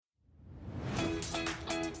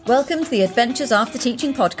Welcome to the Adventures After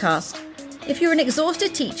Teaching podcast. If you're an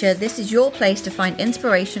exhausted teacher, this is your place to find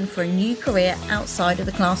inspiration for a new career outside of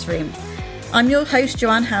the classroom. I'm your host,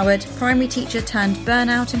 Joanne Howard, primary teacher turned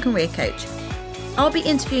burnout and career coach. I'll be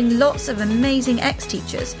interviewing lots of amazing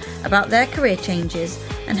ex-teachers about their career changes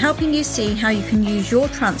and helping you see how you can use your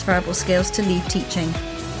transferable skills to leave teaching.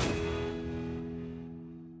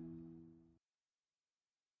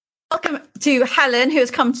 Welcome to Helen, who has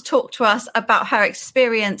come to talk to us about her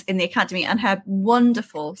experience in the academy and her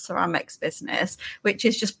wonderful ceramics business, which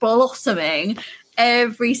is just blossoming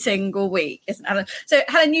every single week, isn't it, Helen? So,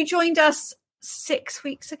 Helen, you joined us 6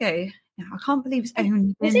 weeks ago. I can't believe it's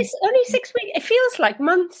only been... Is it only 6 weeks? It feels like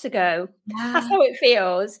months ago. Yeah. That's how it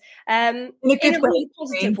feels. In a good way. Really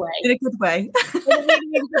positive way. In a good way. In a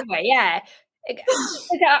really good way, yeah.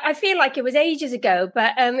 I feel like it was ages ago,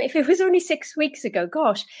 but if it was only 6 weeks ago,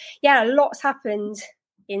 gosh, yeah, lots happened.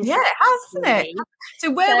 It has, hasn't it?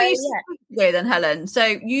 So where were you 6 weeks ago then, Helen?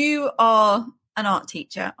 So you are an art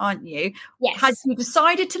teacher, aren't you? Yes. Had you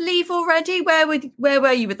decided to leave already? Where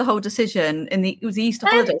were you with the whole decision? It was the Easter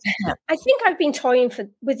holidays, wasn't it? I think I've been toying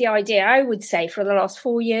with the idea, I would say, for the last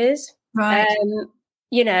 4 years. Right.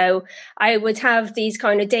 I would have these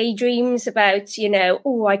kind of daydreams about,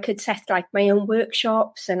 I could set like my own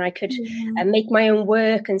workshops and I could make my own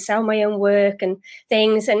work and sell my own work and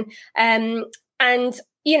things. And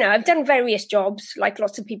I've done various jobs, like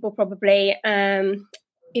lots of people probably.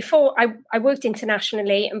 Before I worked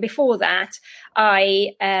internationally, and before that,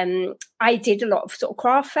 I did a lot of sort of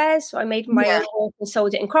craft fairs. So I made my own work and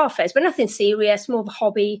sold it in craft fairs, but nothing serious, more of a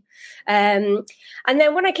hobby. And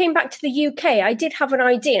then when I came back to the UK, I did have an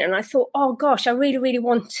idea, and I thought, oh gosh, I really, really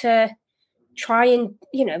want to try and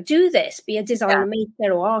do this, be a designer,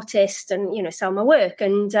 maker, or artist, and sell my work.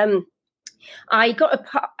 And I got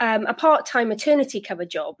a part-time maternity cover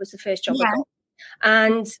job. Was the first job I got,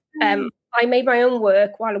 and I made my own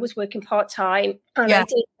work while I was working part-time, and I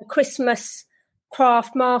did a Christmas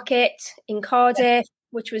craft market in Cardiff,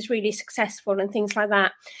 which was really successful and things like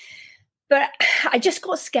that. But I just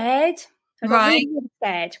got scared. I got really, really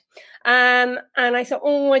scared. And I thought,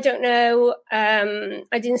 I don't know. I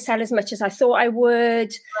didn't sell as much as I thought I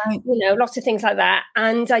would, lots of things like that.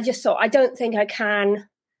 And I just thought, I don't think I can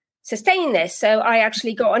sustain this. So I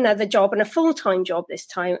actually got another job, and a full-time job this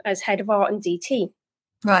time, as head of art and DT.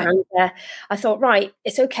 Right. And I thought,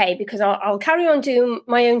 it's okay, because I'll carry on doing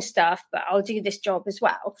my own stuff, but I'll do this job as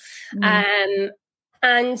well. Then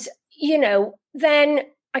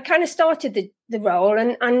I kind of started the role,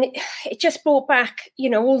 and it just brought back,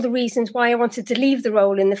 all the reasons why I wanted to leave the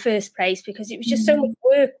role in the first place, because it was just so much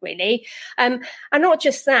work, really. And not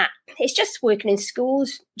just that, it's just working in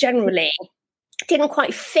schools generally didn't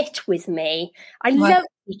quite fit with me. I love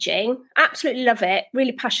teaching, absolutely love it,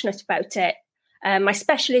 really passionate about it. My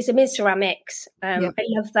specialism is ceramics. I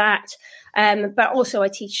love that. But also I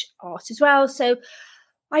teach art as well. So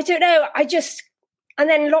I don't know. And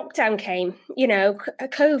then lockdown came,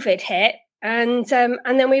 COVID hit, and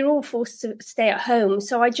then we were all forced to stay at home.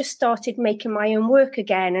 So I just started making my own work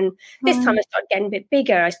again. And this time I started getting a bit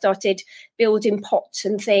bigger. I started building pots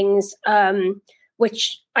and things,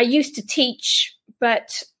 which I used to teach,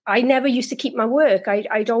 but I never used to keep my work.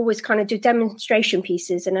 I'd always kind of do demonstration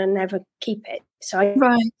pieces, and I never keep it. So I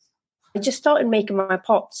just started making my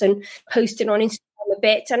pots and posting on Instagram a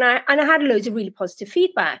bit, and I had loads of really positive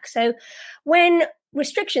feedback. So when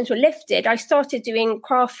restrictions were lifted, I started doing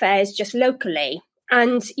craft fairs just locally,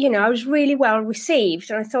 and I was really well received.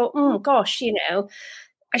 And I thought, gosh,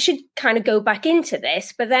 I should kind of go back into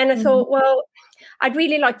this. But then I thought, well, I'd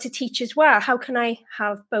really like to teach as well. How can I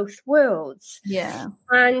have both worlds? Yeah.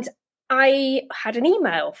 And I had an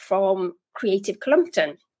email from Creative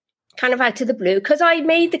Clumpton, kind of out of the blue, because I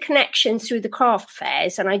made the connections through the craft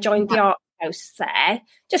fairs, and I joined the art house there,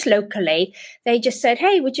 just locally. They just said,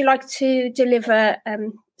 hey, would you like to deliver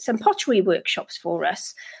some pottery workshops for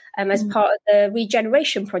us as part of the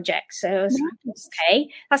regeneration project? So I was like, okay,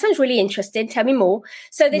 that sounds really interesting. Tell me more.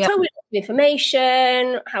 So they told me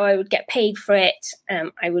information, how I would get paid for it.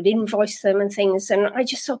 I would invoice them and things. And I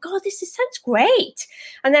just thought, God, sounds great.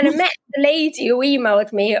 And then I met the lady who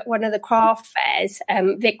emailed me at one of the craft fairs,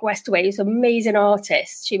 Vic Westaway, who's an amazing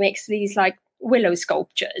artist. She makes these like willow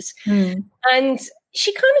sculptures. And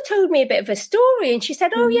she kind of told me a bit of a story, and she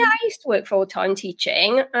said, I used to work full-time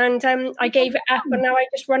teaching, and I gave it up, and now I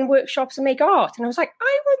just run workshops and make art. And I was like,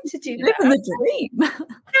 I want to do that. Living the dream. How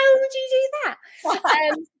would you do that?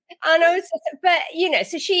 And I was,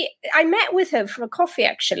 so I met with her for a coffee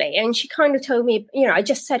actually, and she kind of told me, I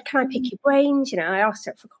just said, can I pick your brains? I asked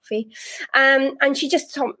her for coffee, and she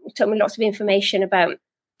just told me lots of information about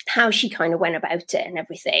how she kind of went about it and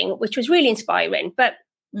everything, which was really inspiring. But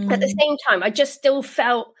at the same time, I just still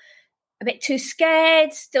felt a bit too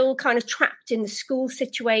scared, still kind of trapped in the school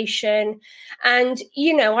situation. And,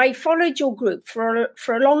 you know, I followed your group for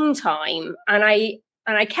a long time, and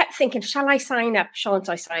I kept thinking, shall I sign up? Shan't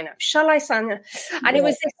I sign up? Shall I sign up? And it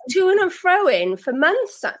was this to and fro for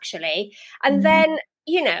months, actually. And then,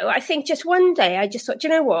 you know, I think just one day I just thought, do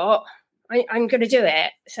you know what? I'm going to do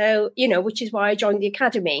it. So, you know, which is why I joined the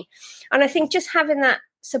academy. And I think just having that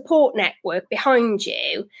support network behind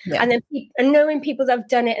you, and then and knowing people that have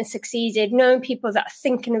done it and succeeded, knowing people that are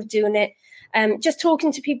thinking of doing it, just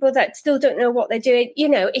talking to people that still don't know what they're doing, you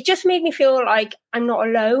know, it just made me feel like I'm not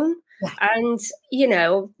alone. And, you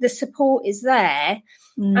know, the support is there,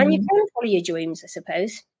 and you can follow your dreams, I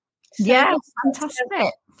suppose. So,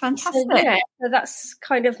 Fantastic. So that's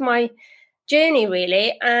kind of my journey,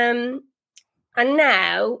 really. And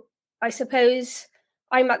now I suppose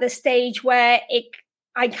I'm at the stage where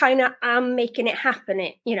I kind of am making it happen.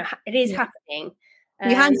 It is happening.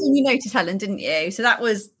 You handed in your notice, Helen, didn't you? So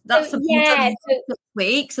that's something you've done this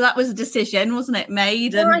week. So that was a decision, wasn't it,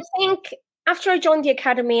 made? Well, I think after I joined the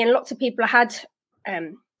academy, and lots of people had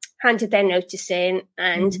handed their notice in,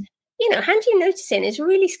 and you know, handing your notice in is a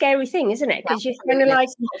really scary thing, isn't it? Because you're kind of like,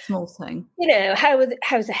 not a small thing. You know,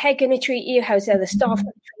 how's the head going to treat you? How's the other staff going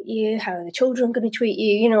to treat you? How are the children going to treat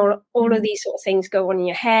you? You know, all of these sort of things go on in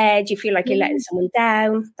your head. You feel like you're letting someone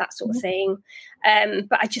down, that sort of thing.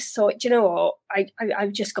 But I just thought, do you know what?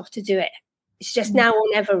 I've just got to do it. It's just now or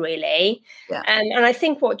never, really. Yeah. And I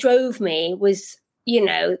think what drove me was, you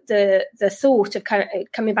know, the thought of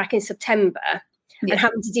coming back in September and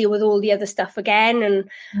having to deal with all the other stuff again. And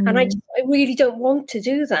I really don't want to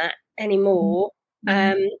do that anymore.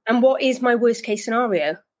 And what is my worst case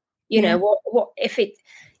scenario? You know, what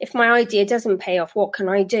if my idea doesn't pay off, what can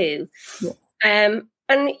I do? And,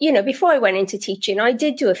 you know, before I went into teaching, I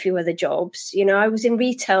did do a few other jobs. You know, I was in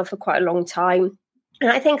retail for quite a long time.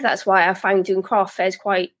 And I think that's why I found doing craft fairs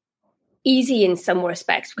quite easy in some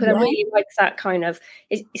respects, because I really like that kind of,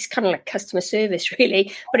 it's kind of like customer service,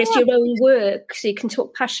 really, but it's your own work, so you can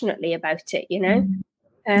talk passionately about it, you know.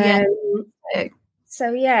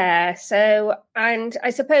 So and I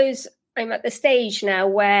suppose I'm at the stage now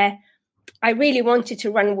where I really wanted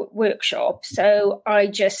to run workshops, so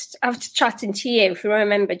after chatting to you, if you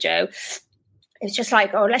remember, Jo, it's just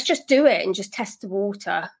like, oh, let's just do it and just test the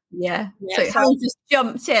water. So Helen just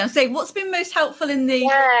jumped in and say, what's been most helpful in the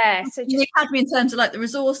academy in terms of like the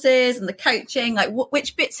resources and the coaching, like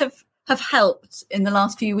which bits have helped in the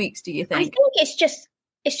last few weeks, do you think? I think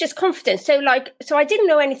it's just confidence. So I didn't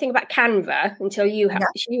know anything about Canva until you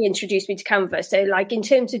introduced me to Canva. So like in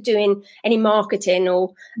terms of doing any marketing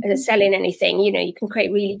or selling anything, you know, you can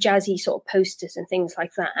create really jazzy sort of posters and things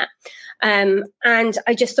like that. And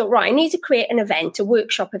I just thought, right, I need to create an event, a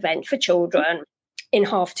workshop event for children in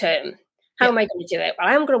half term. How am I going to do it? Well,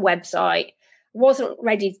 I haven't got a website. Wasn't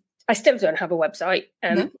ready. I still don't have a website.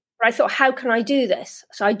 But I thought, how can I do this?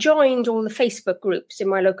 So I joined all the Facebook groups in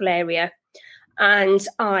my local area, and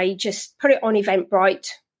I just put it on Eventbrite,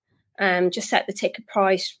 just set the ticket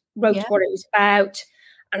price, wrote what it was about,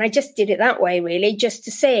 and I just did it that way, really, just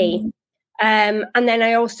to see. And then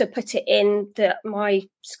I also put it in my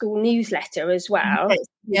school newsletter as well.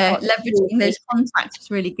 Leveraging those contacts was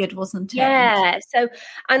really good, wasn't it? Yeah. So,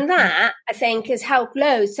 and that I think has helped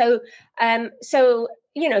loads. So,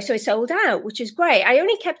 you know, so it sold out, which is great. I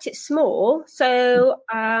only kept it small, so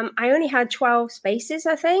I only had 12 spaces,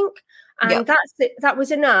 I think, and that was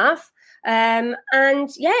enough. And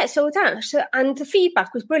it sold out. So, and the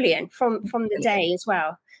feedback was brilliant from the day as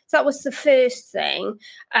well. So that was the first thing.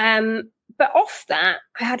 But off that,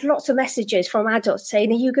 I had lots of messages from adults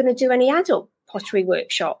saying, are you going to do any adult pottery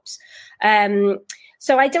workshops?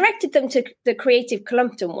 So I directed them to the Creative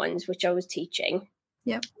Columpton ones, which I was teaching.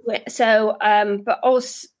 So, but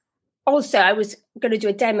also I was going to do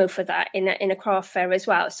a demo for that in a craft fair as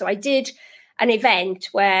well. So I did an event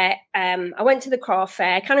where I went to the craft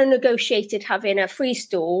fair, kind of negotiated having a free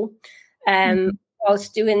stall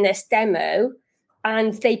whilst doing this demo.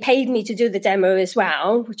 And they paid me to do the demo as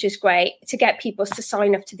well, which is great, to get people to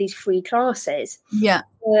sign up to these free classes. So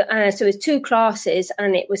it was 2 classes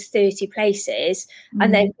and it was 30 places.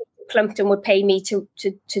 And then Clumpton would pay me to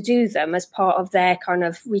do them as part of their kind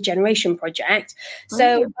of regeneration project.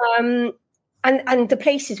 So, and the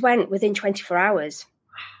places went within 24 hours.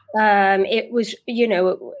 It was, you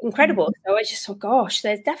know, incredible. So I just thought, gosh,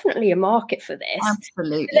 there's definitely a market for this.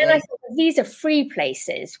 Absolutely. And then I thought, these are free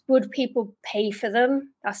places. Would people pay for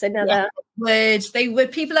them? That's another They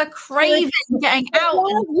would. People are craving getting out.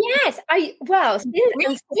 Well, yes.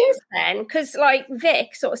 Since then, because like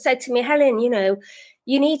Vic sort of said to me, Helen,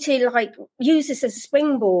 you need to like use this as a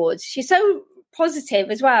springboard. She's so positive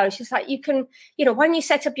as well. She's like, you can, when you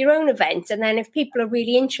set up your own event, and then if people are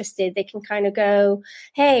really interested, they can kind of go,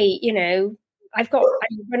 hey, I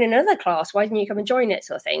run another class. Why didn't you come and join it,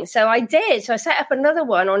 sort of thing? So I did. So I set up another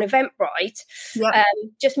one on Eventbrite. Yep.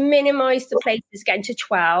 Just minimize the places, getting to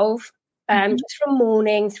 12. Just from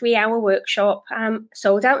morning, 3-hour workshop.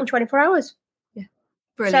 Sold out in 24 hours. Yeah,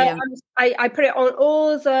 brilliant. So I put it on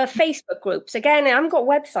all the Facebook groups. Again, I haven't got a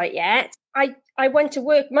website yet. I went to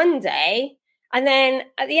work Monday. And then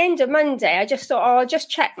at the end of Monday, I just thought, I'll just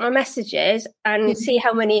check my messages and see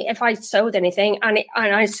how many, if I sold anything. And it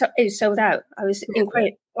was sold out. I was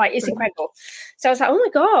incredible. Like, it's incredible. So I was like, oh my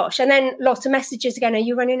gosh. And then lots of messages again. Are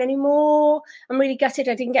you running any more? I'm really gutted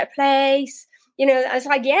I didn't get a place. I was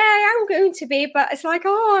like, yeah, I am going to be. But it's like,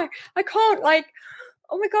 I can't, like,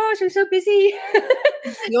 oh my gosh, I'm so busy.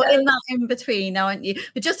 You're in that in between now, aren't you?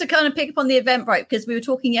 But just to kind of pick up on the Eventbrite, because we were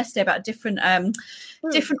talking yesterday about different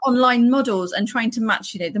online models and trying to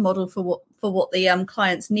match, the model for what the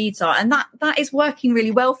client's needs are, and that is working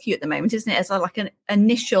really well for you at the moment, isn't it? As like an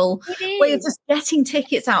initial way of just getting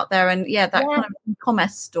tickets out there, and kind of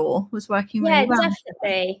e-commerce store was working really well. Yeah,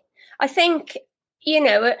 definitely. I think.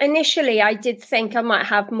 Initially I did think I might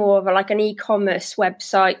have more of an e-commerce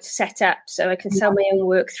website set up so I can sell my own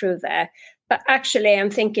work through there. But actually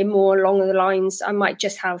I'm thinking more along the lines, I might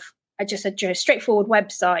just have a straightforward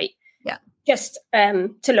website, just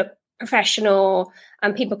to look professional,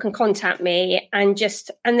 and people can contact me and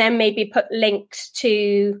then maybe put links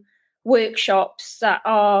to workshops that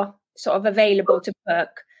are sort of available to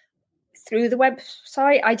book through the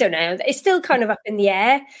website. I don't know. It's still kind of up in the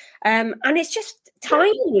air. And it's just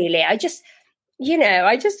time, really. I just don't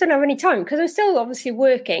have any time because I'm still obviously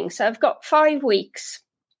working. So I've got 5 weeks.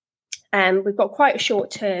 We've got quite a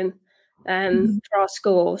short term for our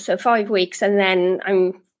school. So 5 weeks, and then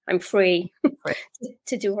I'm free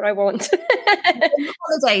to do what I want.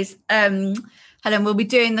 Holidays, Helen, we'll be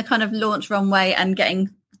doing the kind of launch runway and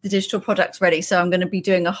getting the digital products ready. So I'm going to be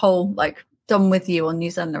doing a whole done with you on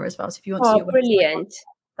Newsender as well. So if you want to do brilliant.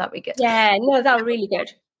 That'd be good. Yeah, no, that'll really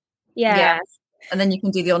good. Yeah. And then you can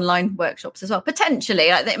do the online workshops as well. Potentially,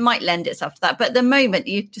 it might lend itself to that. But at the moment,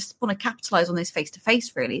 you just want to capitalize on this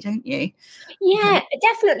face-to-face, really, don't you? Yeah,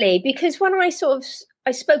 definitely. Because when I spoke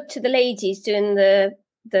to the ladies doing the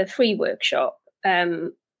free workshop,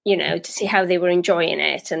 to see how they were enjoying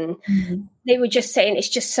it. And they were just saying it's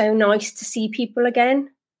just so nice to see people again.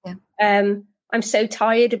 Yeah. I'm so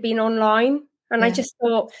tired of being online. And I just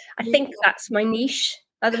thought, I think that's my niche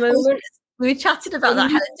at the moment. We chatted about that,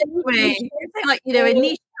 Helen, didn't we? A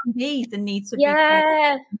niche can be the need to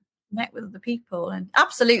connect with other people. And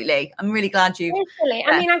absolutely, I'm really glad you. Definitely.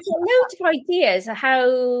 I mean, I've got loads of ideas of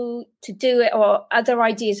how to do it, or other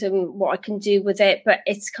ideas and what I can do with it. But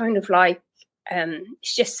it's kind of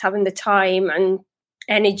it's just having the time and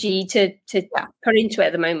energy to put into it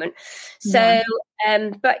at the moment. So,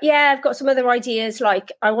 but I've got some other ideas.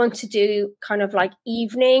 Like I want to do kind of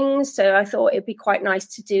evenings. So I thought it'd be quite nice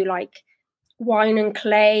to do wine and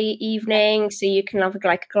clay evening, so you can have a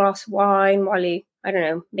glass of wine while you, I don't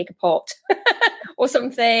know, make a pot or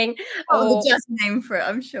something. Or the jazzy name for it,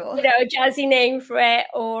 I'm sure. A jazzy name for it,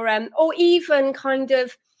 or even kind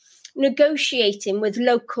of negotiating with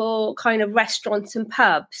local kind of restaurants and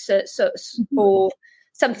pubs. So or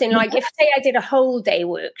something if say I did a whole day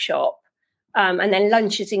workshop. And then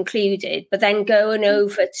lunch is included, but then going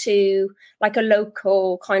over to a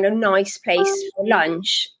local kind of nice place for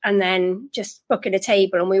lunch, and then just booking a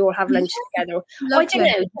table and we all have lunch together. I don't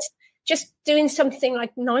know, just doing something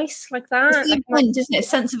nice like that. It's event, isn't it?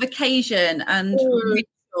 Sense of occasion and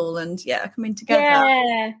ritual and coming together.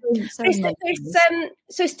 Yeah. So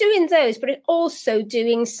it's doing those, but it's also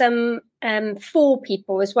doing some for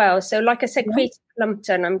people as well. So like I said, Creative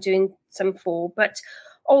Plumpton, I'm doing some for, but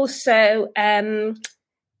also,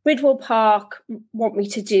 Bridwell Park want me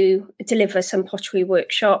to deliver some pottery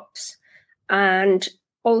workshops, and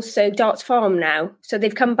also Darts Farm now. So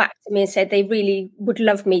they've come back to me and said they really would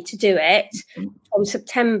love me to do it from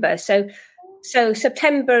September. So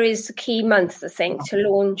September is the key month, I think, to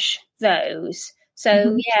launch those.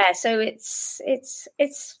 So so it's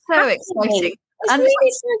so exciting. It's And really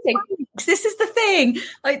exciting. this is the thing,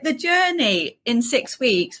 like the journey in 6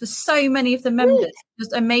 weeks for so many of the members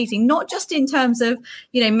was amazing, not just in terms of,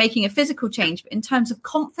 making a physical change, but in terms of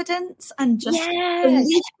confidence and just believe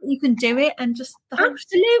that you can do it, and just the whole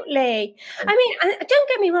absolutely. I mean, don't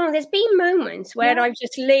get me wrong, there's been moments where I've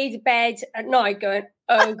just laid in bed at night going,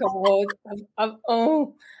 oh God,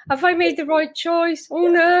 have I made the right choice? Oh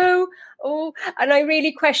no. And I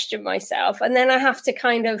really question myself, and then I have to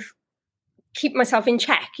kind of keep myself in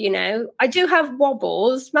check. I do have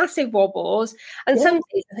wobbles, massive wobbles, and some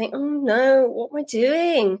days I think, oh no, what am I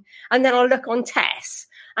doing? And then I'll look on Tess,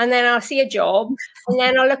 and then I'll see a job, and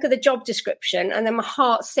then I'll look at the job description, and then my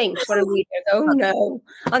heart sinks when I read it. Oh no.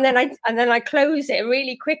 And then I close it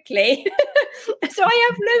really quickly. So I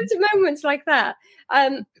have loads of moments like that,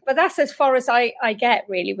 but that's as far as I get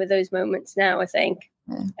really with those moments now, I think.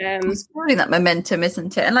 It's probably that momentum,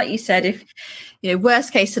 isn't it? And like you said, if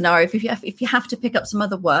worst case scenario, if you have to pick up some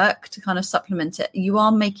other work to kind of supplement it, you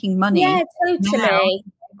are making money. Yeah, totally.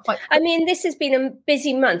 I mean, this has been a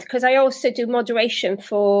busy month because I also do moderation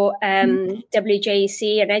for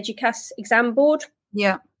WJEC and Educas exam board.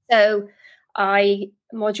 Yeah. So I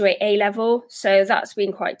moderate A-level, so that's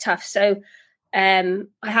been quite tough. So I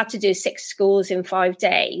had to do 6 schools in 5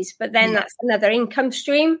 days, but then that's another income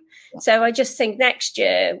stream. So I just think next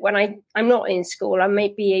year when I'm not in school, I may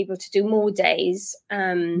be able to do more days.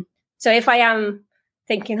 So if I am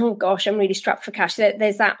thinking, oh gosh, I'm really strapped for cash,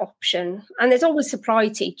 there's that option. And there's always supply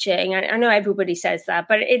teaching. I know everybody says that,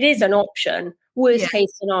 but it is an option, worst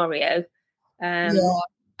case scenario.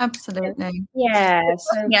 Absolutely. Yeah.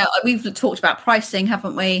 So, we've talked about pricing,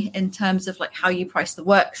 haven't we, in terms of like how you price the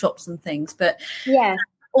workshops and things, but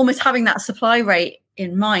almost having that supply rate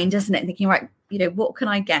in mind, isn't it? And thinking, right, what can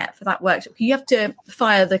I get for that workshop? You have to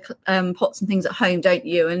fire the pots and things at home, don't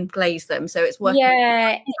you, and glaze them. So it's worth.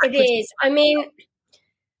 Yeah, it is. I mean,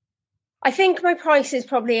 I think my price is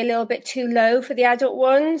probably a little bit too low for the adult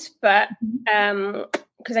ones, but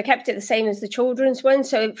because I kept it the same as the children's one.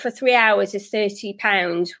 So for 3 hours is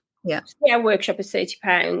 £30. Yeah. 3-hour workshop is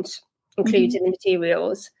 £30, including the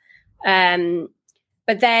materials.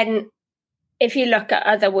 But then if you look at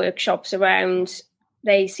other workshops around,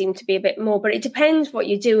 they seem to be a bit more, but it depends what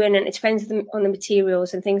you're doing, and it depends on the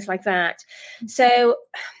materials and things like that. So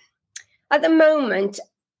at the moment,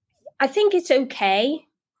 I think it's okay,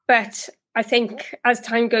 but I think as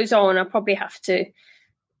time goes on, I'll probably have to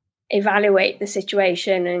evaluate the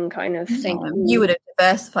situation and kind of think. You would have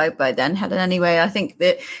diversified by then, Helen, anyway. I think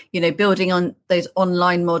that, building on those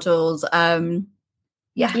online models,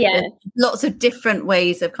 lots of different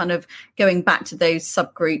ways of kind of going back to those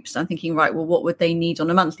subgroups and thinking, right, well, what would they need on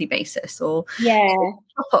a monthly basis, or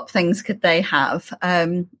top-up things could they have?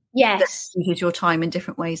 Yes, use your time in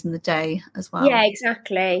different ways in the day as well. Yeah,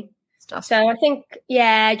 exactly. Stuff. So I think,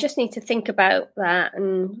 I just need to think about that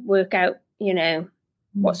and work out,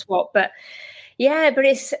 what's what. But but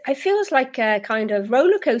it feels like a kind of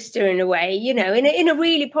roller coaster in a way, in a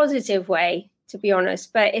really positive way, to be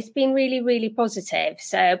honest. But it's been really, really positive.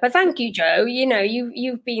 So, but thank you, Jo.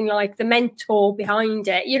 You've been like the mentor behind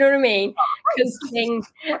it. You know what I mean?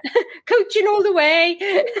 Coaching all the way,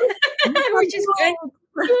 which is good.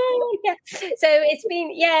 So it's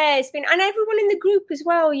been, and everyone in the group as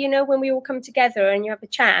well. When we all come together and you have a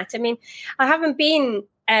chat. I mean, I haven't been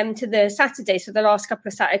to the Saturdays for the last couple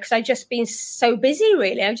of Saturdays because I've just been so busy.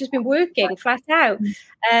 Really, I've just been working flat out.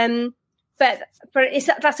 But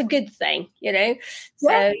that's a good thing,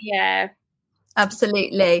 So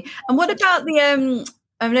absolutely. And what about the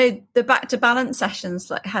I know the back to balance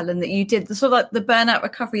sessions, like Helen, that you did, the sort of like the burnout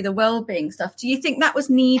recovery, the well-being stuff. Do you think that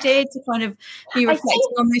was needed to kind of be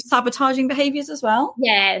reflecting on those sabotaging behaviours as well?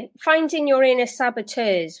 Yeah, finding your inner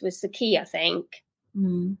saboteurs was the key, I think.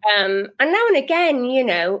 And now and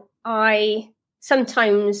again, I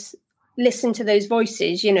sometimes listen to those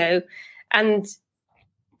voices, and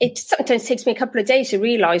it sometimes takes me a couple of days to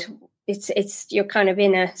realise it's your kind of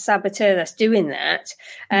inner saboteur that's doing that.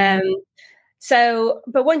 So,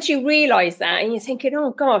 but once you realise that and you're thinking,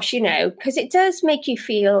 oh gosh, because it does make you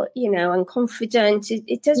feel, unconfident.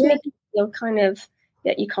 It does make you feel kind of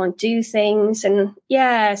that you can't do things. And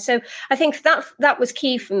so I think that was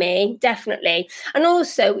key for me, definitely. And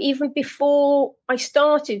also, even before I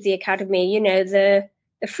started the academy, the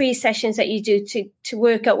free sessions that you do to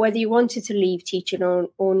work out whether you wanted to leave teaching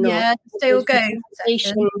or not. Yeah, still go.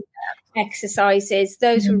 Exercises,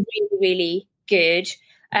 those were really, really good.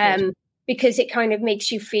 Because it kind of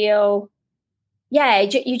makes you feel,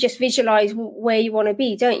 you just visualize where you want to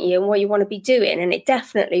be, don't you, and what you want to be doing. And it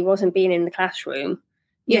definitely wasn't being in the classroom.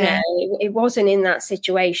 You know, it wasn't in that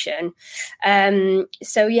situation. So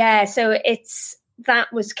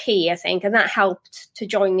that was key, I think, and that helped to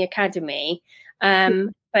join the academy.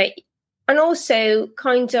 And also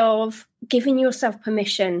kind of giving yourself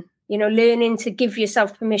permission, you know, learning to give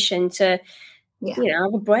yourself permission to, you know,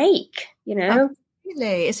 have a break, you know.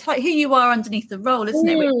 Absolutely. It's like who you are underneath the role, isn't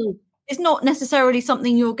it? It's not necessarily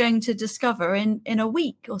something you're going to discover in a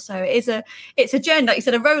week or so. It's a journey, like you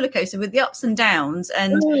said, a roller coaster with the ups and downs,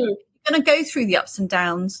 and you're going to go through the ups and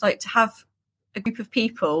downs. Like to have a group of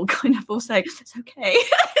people kind of all say it's okay.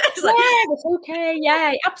 It's okay.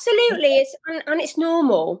 Yeah, absolutely. It's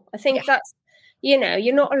normal. I think that's, you know,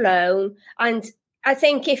 you're not alone. And I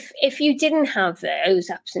think if you didn't have those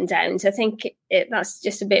ups and downs, I think that's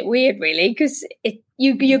just a bit weird, really, because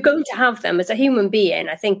you're going to have them as a human being.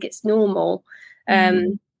 I think it's normal.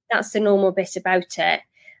 That's the normal bit about it.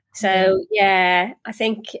 So, I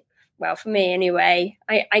think, well, for me anyway,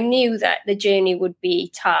 I knew that the journey would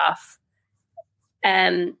be tough,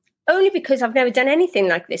 only because I've never done anything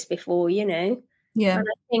like this before, you know. Yeah. And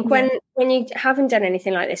I think when you haven't done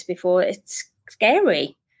anything like this before, it's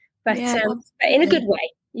scary. But in a good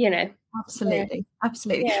way, you know. Absolutely.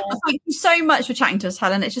 Well, thank you so much for chatting to us,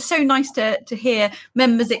 Helen. It's just so nice to hear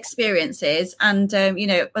members' experiences. And, you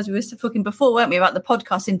know, as we were talking before, weren't we, about the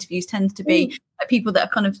podcast interviews tend to be people that are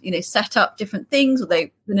kind of, you know, set up different things, or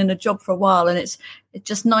they've been in a job for a while. And it's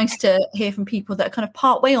just nice to hear from people that are kind of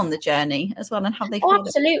part way on the journey as well, and how they feel.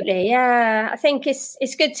 Absolutely. Yeah. I think it's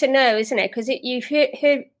good to know, isn't it? Because you've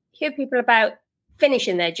heard people about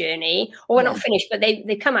finishing their journey, or not finished, but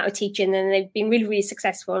they come out of teaching and they've been really, really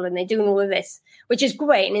successful, and they're doing all of this, which is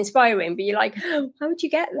great and inspiring. But you're like, how would you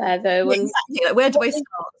get there though? And exactly. Like, where do I start?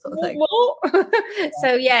 Sort of thing.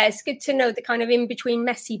 So it's good to know the kind of in between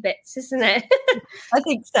messy bits, isn't it? I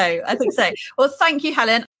think so. Well, thank you,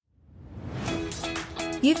 Helen.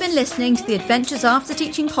 You've been listening to the Adventures After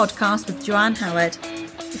Teaching podcast with Joanne Howard.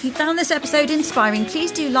 If you found this episode inspiring,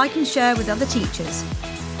 please do like and share with other teachers.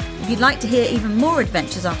 If you'd like to hear even more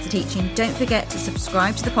Adventures After Teaching, don't forget to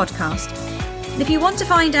subscribe to the podcast. And if you want to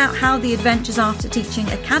find out how the Adventures After Teaching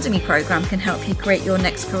Academy programme can help you create your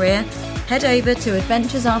next career, head over to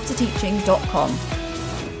adventuresafterteaching.com.